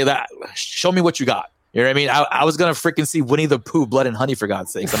cool, right? Show me what you got. You know what I mean? I was going to freaking see Winnie the Pooh, Blood and Honey, for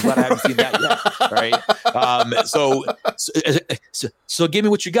God's sakes. I'm glad I haven't seen that yet, right? So give me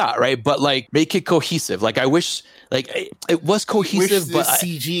what you got, right? But, like, make it cohesive. Like, I wish, like, it was cohesive, but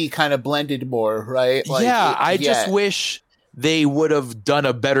CG kind of blended more, right? Like, I just wish they would have done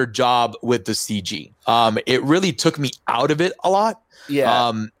a better job with the CG. It really took me out of it a lot.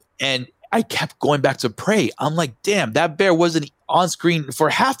 Yeah. And I kept going back to Prey. I'm like, damn, that bear wasn't on screen for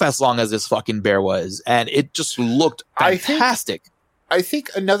half as long as this fucking bear was, and it just looked fantastic. I think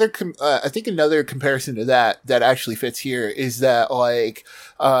another comparison to that actually fits here is that, like,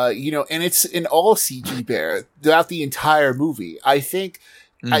 and it's an all CG bear throughout the entire movie. I think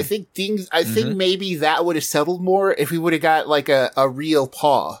maybe that would have settled more if we would have got like a real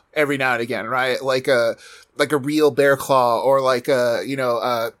paw every now and again, right? Like a real bear claw, or like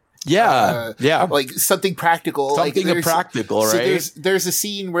like something practical, practical, right? So there's a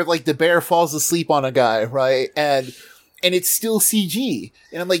scene where, like, the bear falls asleep on a guy, right? And it's still CG.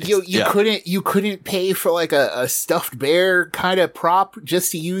 And I'm like, you couldn't pay for like a stuffed bear kind of prop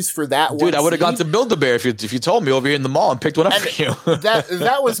just to use for that one. Dude, I would have gone to Build-A-Bear if you told me over here in the mall and picked one up for you.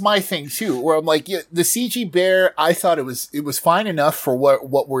 that was my thing too, where I'm like, the CG bear, I thought it was fine enough for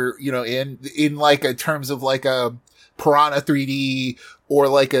what we're, in like a terms of like a Piranha 3D, or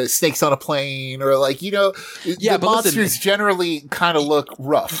like a Snakes on a Plane, or like, the monsters generally kind of look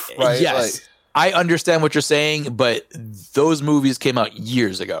rough, right? Yes. Like, I understand what you're saying, but those movies came out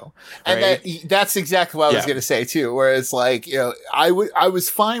years ago. Right? And that's exactly what I was going to say too, where it's like, I was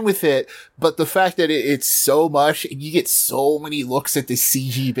fine with it, but the fact that it's so much, and you get so many looks at the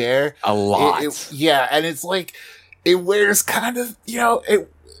CG bear. A lot. And it's like, it wears kind of,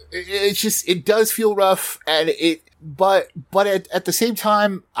 it's just, it does feel rough, and but at the same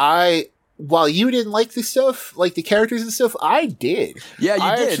time, while you didn't like the stuff, like the characters and stuff, I did. Yeah,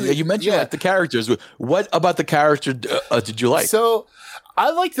 you did. Actually, you mentioned like the characters. What about the character did you like? So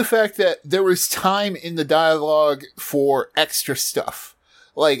I like the fact that there was time in the dialogue for extra stuff.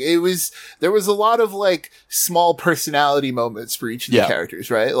 Like, there was a lot of like small personality moments for each of the characters,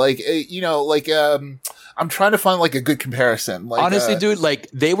 right? Like, I'm trying to find like a good comparison. Like, honestly, dude,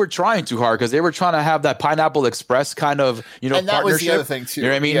 like, they were trying too hard because they were trying to have that Pineapple Express kind of, and that partnership. Was the other thing too. You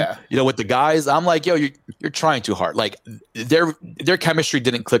know what I mean? Yeah. With the guys, I'm like, yo, you're trying too hard. Like, their chemistry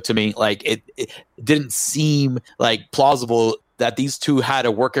didn't click to me. Like, it didn't seem like plausible that these two had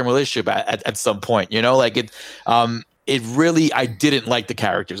a working relationship at some point. Like it really, I didn't like the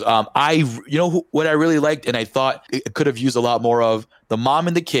characters. What I really liked, and I thought it could have used a lot more of, the mom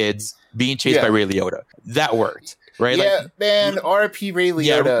and the kids being chased by Ray Liotta. That worked, right? Yeah, like, man, R.I.P. Ray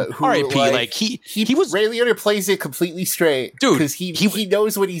Liotta. Yeah, R.I.P. Like he was, Ray Liotta plays it completely straight, dude, because he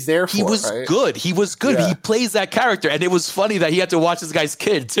knows what he's there for. He was good. He was good. Yeah. He plays that character, and it was funny that he had to watch this guy's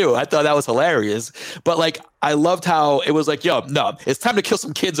kid too. I thought that was hilarious. But like, I loved how it was like, yo, no, it's time to kill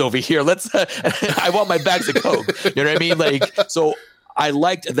some kids over here. Let's. I want my bags of coke. You know what I mean? Like, so I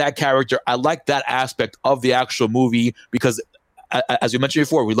liked that character. I liked that aspect of the actual movie because as we mentioned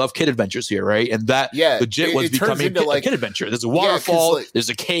before, we love kid adventures here, right? And that legit was becoming a kid adventure. There's a waterfall, there's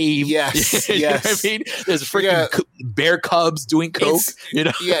a cave. Yes, you know what I mean? There's freaking bear cubs doing coke.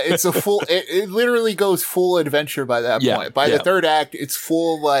 It's a full. It literally goes full adventure by that point. By the third act, it's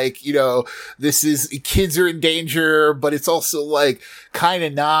full this is kids are in danger, but it's also like kind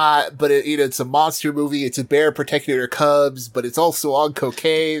of not. But it's a monster movie. It's a bear protecting their cubs, but it's also on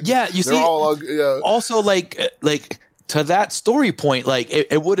cocaine. Yeah, you see. All on, also, like to that story point, like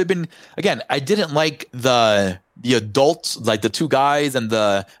it would have been again. I didn't like the adults, like the two guys and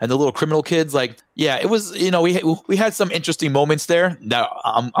the little criminal kids. Like, yeah, it was, we had some interesting moments there that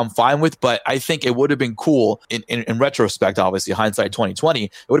I'm fine with, but I think it would have been cool in retrospect, obviously hindsight 2020,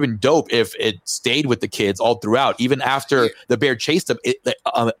 it would have been dope if it stayed with the kids all throughout, even after the bear chased them. It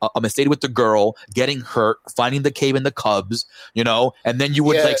stayed with the girl getting hurt, finding the cave and the cubs, and then you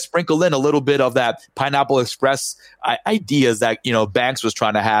would like sprinkle in a little bit of that Pineapple Express ideas that, Banks was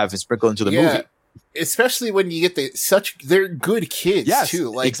trying to have and sprinkle into the movie. Especially when you get they're good kids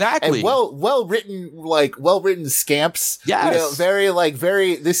too, like exactly, and well written scamps. Yes,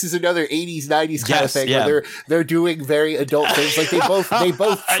 very. This is another 80s 90s kind of thing where they're doing very adult things. Like they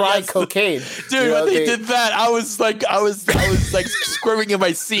both tried cocaine. Dude, when they did that, I was like squirming in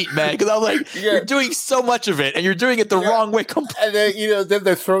my seat, man, because I'm like, you're doing so much of it, and you're doing it the wrong way. And then then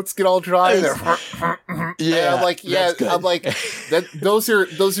their throats get all dry. And yeah, I'm like, I'm like, those are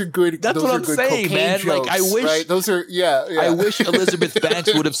good. That's those what are I'm good saying, man. Jokes, like I wish right? Those are I wish Elizabeth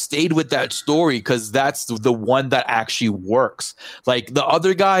Banks would have stayed with that story, because that's the one that actually works. Like the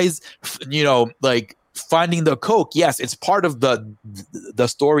other guys, like finding the coke, yes, it's part of the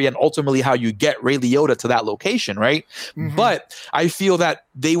story and ultimately how you get Ray Liotta to that location, right? Mm-hmm. But I feel that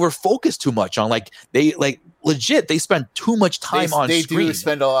they were focused too much on legit, they spent too much time on screen. They do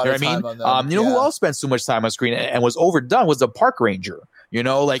spend a lot of time on them. Who else spends too much time on screen and was overdone was the park ranger.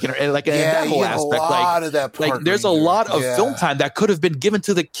 Like in that whole aspect, there's a lot of film time that could have been given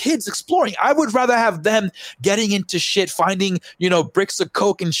to the kids exploring. I would rather have them getting into shit, finding bricks of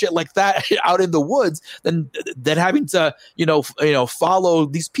coke and shit like that out in the woods than having to follow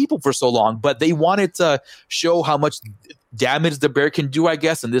these people for so long. But they wanted to show how much damage the bear can do, I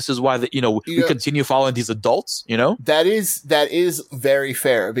guess, and this is why we continue following these adults. That is very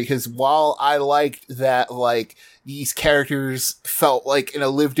fair, because while I liked that these characters felt like in a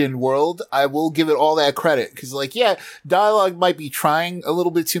lived-in world, I will give it all that credit, because dialogue might be trying a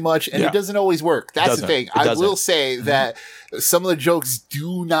little bit too much, and it doesn't always work. That's the thing. I will say that some of the jokes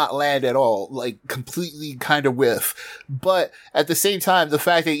do not land at all, like completely kind of whiff. But at the same time, the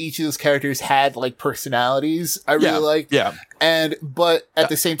fact that each of those characters had personalities, I really liked. Yeah. But at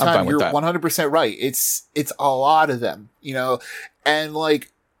the same time, you're 100% right. It's a lot of them, and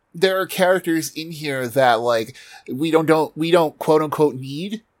there are characters in here that we don't quote unquote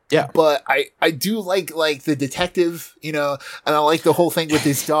need. Yeah. But I do like the detective, and I like the whole thing with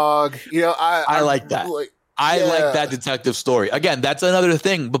his dog. I like that. I like that detective story. Again, that's another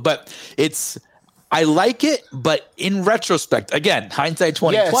thing, but I like it, but in retrospect, again, hindsight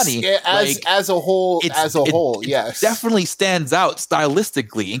 2020, as a whole, it definitely stands out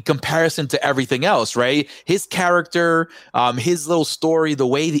stylistically in comparison to everything else, right? His character, his little story, the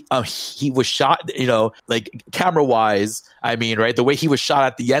way he was shot, camera wise, I mean, right, the way he was shot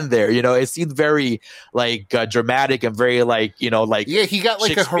at the end there, it seemed very dramatic and very he got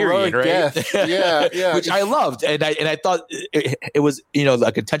a heroic right? death, yeah, which I loved, and I thought it was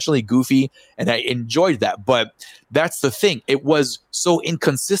intentionally goofy, and I enjoyed that. But that's the thing, it was so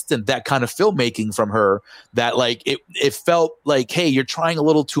inconsistent, that kind of filmmaking from her, that it felt like, hey, you're trying a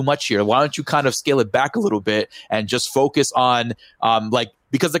little too much here. Why don't you kind of scale it back a little bit and just focus on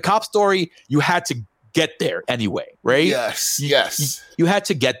because the cop story, you had to get there anyway, right? Yes. You had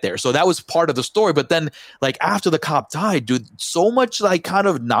to get there. So that was part of the story. But then after the cop died, dude, so much kind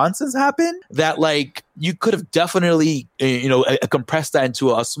of nonsense happened that you could have definitely, compressed that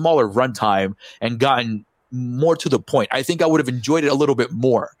into a smaller runtime and gotten more to the point. I think I would have enjoyed it a little bit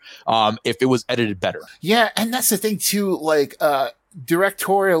more if it was edited better. Yeah. And that's the thing too,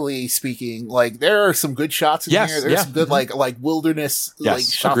 directorially speaking, there are some good shots in here. There's some good wilderness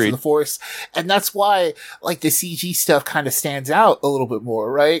shots of the forest, and that's why the CG stuff kind of stands out a little bit more,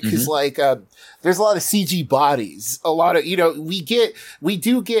 right? Because there's a lot of CG bodies, a lot of we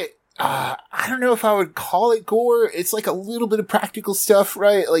do get. I don't know if I would call it gore. It's a little bit of practical stuff,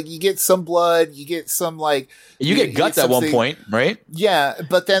 right? You get some blood, you get some you get guts at one point, right? Yeah,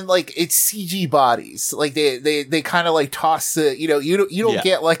 but then it's CG bodies. They kind of toss the you don't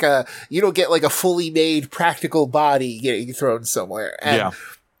get a fully made practical body getting thrown somewhere. And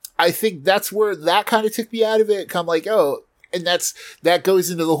I think that's where that kind of took me out of it. I'm that goes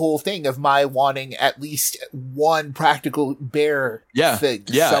into the whole thing of my wanting at least one practical bear thing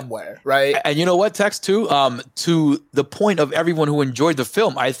somewhere, right? And you know what, Tex, too? To the point of everyone who enjoyed the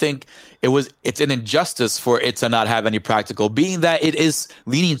film, I think it's an injustice for it to not have any practical, being that it is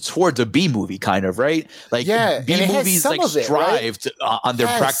leaning towards a B movie kind of, right? Like B movies like strive on their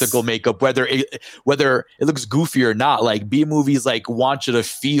practical makeup, whether it looks goofy or not. Like B movies like want you to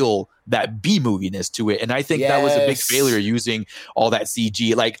feel that B moviness to it, and I think that was a big failure using all that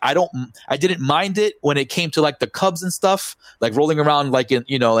CG. Like I didn't mind it when it came to like the cubs and stuff, like rolling around like in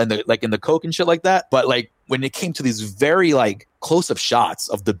the Coke and shit like that. But like when it came to these very like close-up shots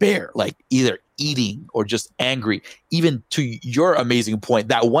of the bear, like either eating or just angry, even to your amazing point,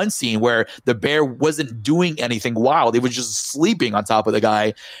 that one scene where the bear wasn't doing anything wild, it was just sleeping on top of the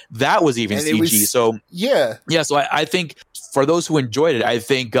guy, that was even CG. So I think for those who enjoyed it, I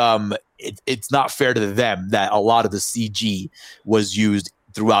think it's not fair to them that a lot of the CG was used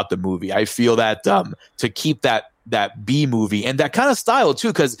throughout the movie. I feel that to keep that B movie and that kind of style too,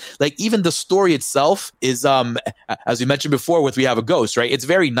 because like even the story itself is as we mentioned before with We Have a Ghost, right? It's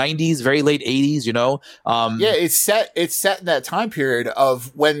very 90s, very late 80s, you know. It's set in that time period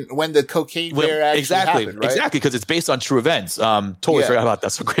of when the cocaine bear actually happened, right? Exactly, because it's based on true events. Totally forgot about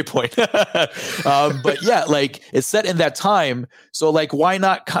that. That's a great point. But yeah, like it's set in that time, so like why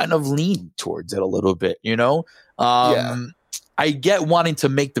not kind of lean towards it a little bit, you know? I get wanting to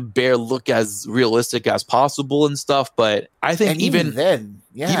make the bear look as realistic as possible and stuff, but I think even then,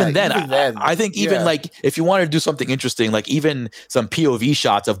 I think even like if you wanted to do something interesting, like even some POV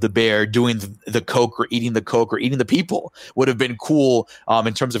shots of the bear doing the coke or eating the people would have been cool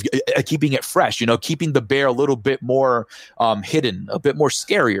in terms of keeping it fresh, you know, keeping the bear a little bit more hidden, a bit more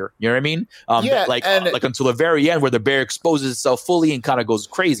scarier. You know what I mean? Like until the very end where the bear exposes itself fully and kind of goes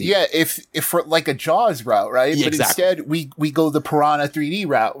crazy. Yeah, if for like a Jaws route, right? Yeah, but instead we go the Piranha 3D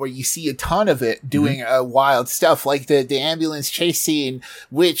route where you see a ton of it doing wild stuff, like the ambulance chase scene,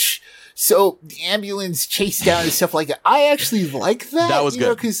 which so the ambulance chase down and stuff like that. I actually like that. That was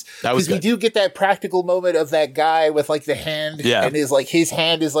good. Because we do get that practical moment of that guy with like the hand and his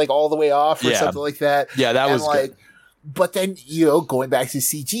hand is like all the way off or something like that. Yeah, that was good. But then, you know, going back to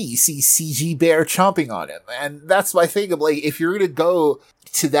CG, you see CG bear chomping on him. And that's my thing of like, if you're going to go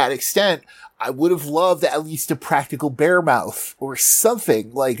to that extent, I would have loved at least a practical bear mouth or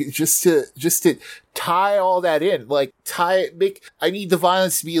something, like just to tie all that in, like I need the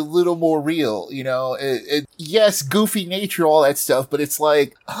violence to be a little more real, you know, yes, goofy nature, all that stuff, but it's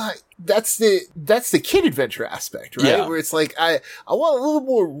like, that's the kid adventure aspect, right? Yeah. Where it's like, I want a little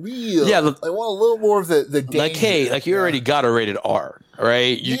more real. Yeah. I want a little more of the danger. Like, hey, like you already got a rated R,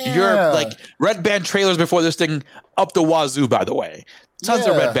 right? You're like Red Band trailers before this thing up the wazoo, by the way. Tons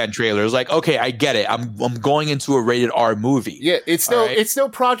of Red Band trailers. Like, okay, I get it. I'm going into a rated R movie. Yeah, it's no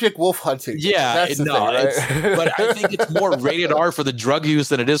Project Wolf Hunting. Yeah, that's the thing, right? But I think it's more rated R for the drug use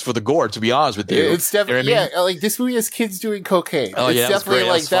than it is for the gore. To be honest with you, it's definitely like this movie has kids doing cocaine. Oh, it's definitely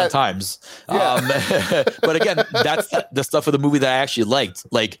like that. Fun times. Yeah. But again, that's the stuff of the movie that I actually liked.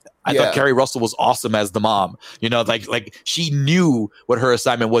 Like, I thought Kerry Russell was awesome as the mom. You know, like she knew what her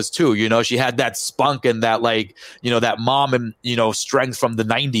assignment was too. You know, she had that spunk and that like, you know, that mom and, you know, strength from the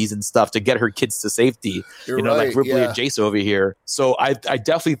 90s and stuff to get her kids to safety. Like Ripley and Jace over here. So I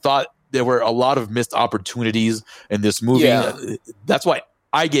definitely thought there were a lot of missed opportunities in this movie. Yeah. That's why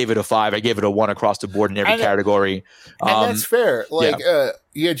I gave it a 5. I gave it a 1 across the board in every category. And that's fair. Like,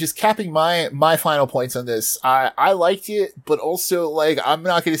 just capping my final points on this. I liked it, but also like, I'm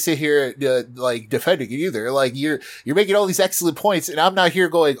not going to sit here, like defending it either. Like you're making all these excellent points and I'm not here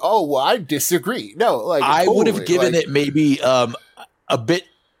going, oh, well, I disagree. No, like I would have given it maybe, a bit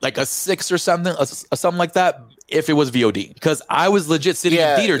like a 6 or something like that if it was VOD, because I was legit sitting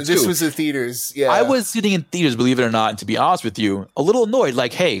in theater too. This was in theaters. Yeah, I was sitting in theaters, believe it or not. And to be honest with you, a little annoyed.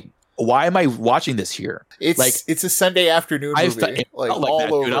 Like, hey, why am I watching this here? It's a Sunday afternoon movie.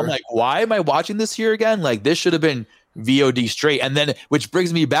 Over. I'm like, why am I watching this here again? Like, this should have been VOD straight. And then, which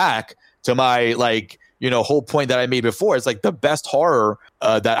brings me back to my like, you know, whole point that I made before. It's like the best horror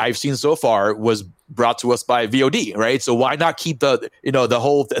that I've seen so far was brought to us by VOD, right? So why not keep the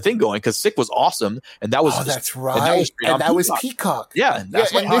whole thing going? Because Sick was awesome, and that was that's right, and that was Peacock. Yeah, and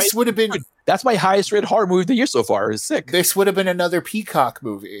this would have been. That's my highest rated horror movie of the year so far. Is Sick. This would have been another Peacock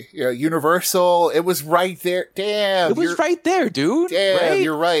movie. You know, Universal. It was right there. Damn, it was right there, dude. Damn, right?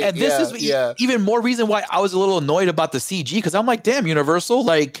 You're right. And this is even more reason why I was a little annoyed about the CG, because I'm like, damn, Universal,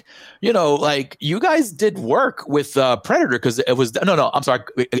 like, you know, like you guys did work with Predator, because it was I'm sorry,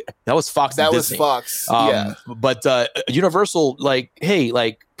 that was Fox. That was Fox. But Universal, like, hey,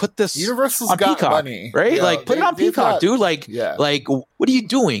 like, put this Universal's on got Peacock, money, right? Yeah, like put it on Peacock, dude. Like what are you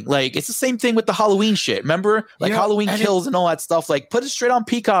doing? Like it's the same thing with the Halloween shit. Remember, like Halloween Kills and all that stuff. Like put it straight on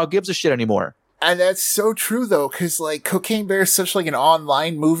Peacock. Who gives a shit anymore? And that's so true, though, because, like, Cocaine Bear is such, like, an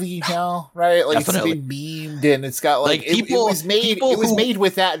online movie now, right? Like, Definitely. It's been memed, and it's got, like people, it was made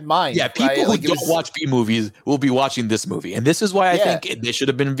with that in mind. Yeah, people right? who don't watch B movies will be watching this movie. And this is why I think they should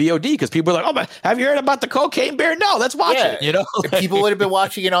have been VOD, because people are like, oh, but have you heard about the Cocaine Bear? No, let's watch it, you know? People would have been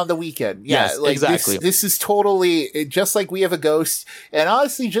watching it on the weekend. Yeah, yes, like, exactly. This is totally, just like We Have a Ghost, and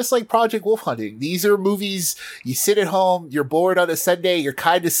honestly, just like Project Wolf Hunting. These are movies, you sit at home, you're bored on a Sunday, you're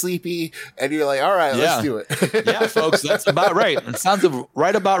kind of sleepy, and you're like, all right, let's do it. Yeah, folks, that's about right. It sounds about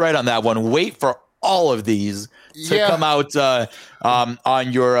right on that one. Wait for all of these to come out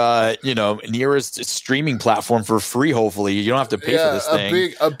on your nearest streaming platform for free. Hopefully, you don't have to pay for this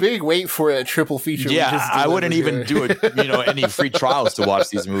thing. A big wait for a triple feature. Yeah, I wouldn't even do it. Any free trials to watch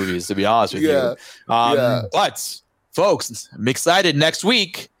these movies. To be honest with you, but folks, I'm excited. Next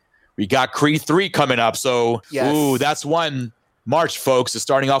week we got Creed 3 coming up. So that's one March, folks. Is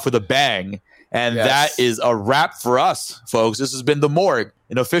starting off with a bang. And that is a wrap for us, folks. This has been The Morgue,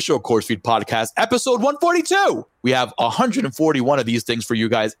 an official Corpse Feed podcast, episode 142. We have 141 of these things for you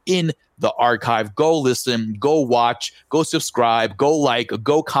guys in the archive. Go listen, go watch, go subscribe, go like,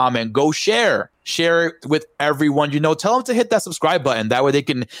 go comment, go share. Share it with everyone. Tell them to hit that subscribe button. That way they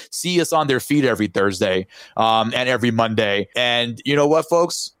can see us on their feed every Thursday and every Monday. And you know what,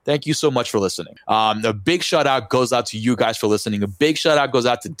 folks? Thank you so much for listening. A big shout out goes out to you guys for listening. A big shout out goes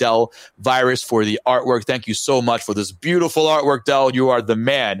out to Del Virus for the artwork. Thank you so much for this beautiful artwork, Del. You are the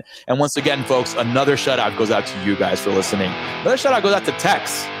man. And once again, folks, another shout out goes out to you guys for listening. Another shout out goes out to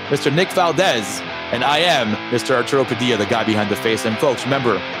Tex, Mr. Nick Valdez, and I am Mr. Arturo Padilla, the guy behind the face. And folks,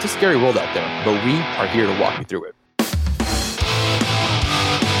 remember, it's a scary world out there, but we are here to walk you through it.